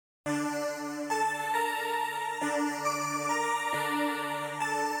Na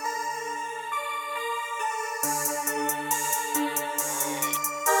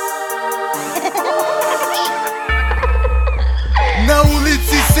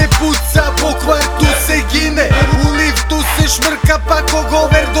ulici se puca, po kvartu se gine, u liftu se šmrka pa ko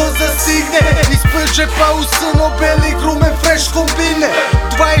overdoza stigne. Ispod džepa u crno-beli grumen fresh kombine,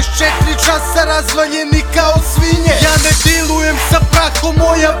 24 časa razvaljeni kao svinje. Ja ne dilujem sa prahom,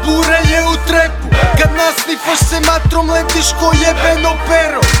 moja bura je u trepu. Kad nasnifaš se matrom letiš ko jebeno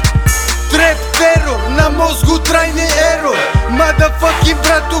pero. Trep teror, na mozgu trajni error. Motherfucking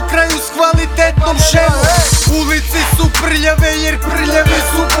brat u kraju s kvalitetnom šemom. Ulici su prljave jer prljavi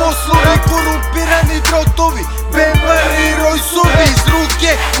su poslovi. Korumpirani drotovi, bembari i rojsovi. Iz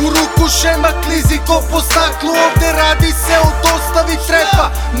ruke u ruku šema klizi ko po staklu. Ovde radi se o dostavi trepa,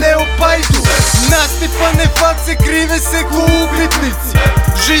 ne o pajdu. Nasnipane face krive se ko ubitnici.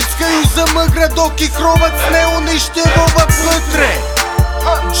 Žickaju za mgra dok ih rovac ne uništjevova plotre.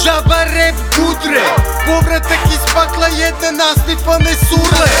 Džaba rep gudre, povratak iz pakla jedne nasnipane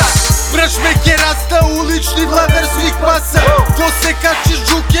surle. Brat Shmekerasta, ulični vladar svih masa. Ko se kači s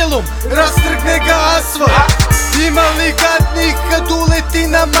džukelom, rastrgne ga asfalt. Ima li gadnih kad uleti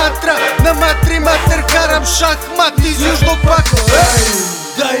na matra? Na matri mater karam šahmat iz južnog pakla.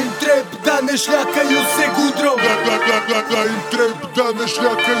 Da im trep, da ne šljakaju se gudrom. Da im trep, da ne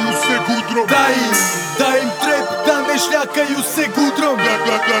šljakaju se gudrom. Da im trep, da ne šljakaju se gudrom.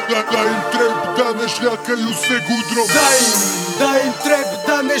 Da im trep, da ne šljakaju se gudrom. Da im trep,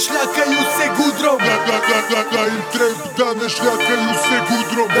 da ne šljakaju se gudrom. Da im trep, da ne šljakaju se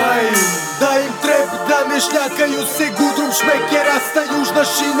gudrom. Da im trep, da ne šljakaju se gudrom. Shmekerasta, južna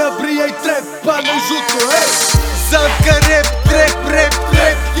šina, brija i trep, pa ne žuto, Zamka rep, trep,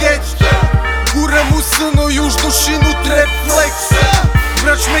 keć. Guram u srno južnu šinu, trep flex.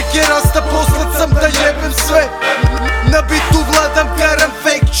 Brat Shmekerasta, poslat sam da jebem sve. Na bitu vladam, karam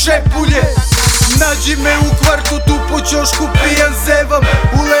fake čepulje. Nađi me u kvartu, tu po ćošku pijan zevam.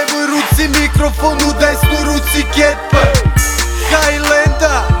 U levoj ruci mikrofon, u desnoj ruci ketpa.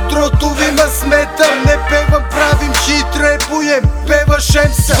 Highlanda, trotovima smetam. Ne pevam, pravim hit, repujem, peva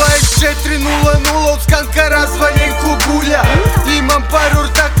šemsa. 24.00 od skanka razvaljen ko bulja. Imam par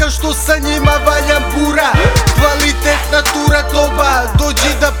ortaka što sa njima valjam bura. Kvalitetna tura toba,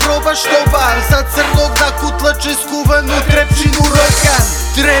 dođi da probaš toba. Za crnog da kutlače skuvanu trepčinu rokan.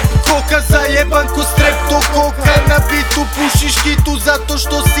 Trep koka zajeban ko strepto koka. Na bitu pušiš hitu zato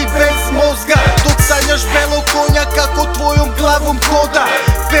što si bez mozga. Dok sanjaš belo konja kako tvojom glavom koda.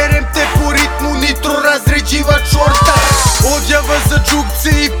 Perem te po ritmu nitro razređivač orta. Odjava za džukce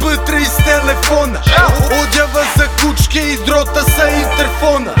i p3 iz telefona. Odjava za kučke i drota sa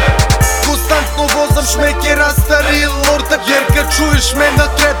interfona. Konstantno vozam Shmekerasta real lorda. Jer kad čuješ me na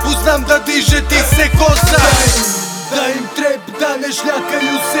trepu znam da diže ti se kosa. Da im trep, da ne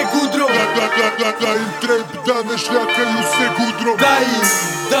šljakaju se gudrom. Da im trep, da ne šljakaju se gudrom.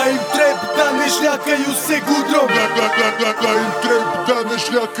 Da im trep, da ne šljakaju se gudrom. Da im trep, da ne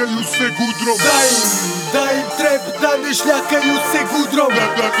šljakaju se gudrom. Da im trep, da ne šljakaju se gudrom.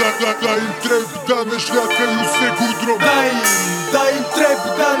 Da im trep, da ne šljakaju se gudrom. Da im trep,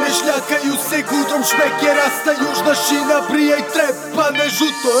 da ne šljakaju se gudrom. Shmekerasta, južna šina, brija i trep, pa ne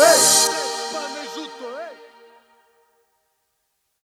žuto,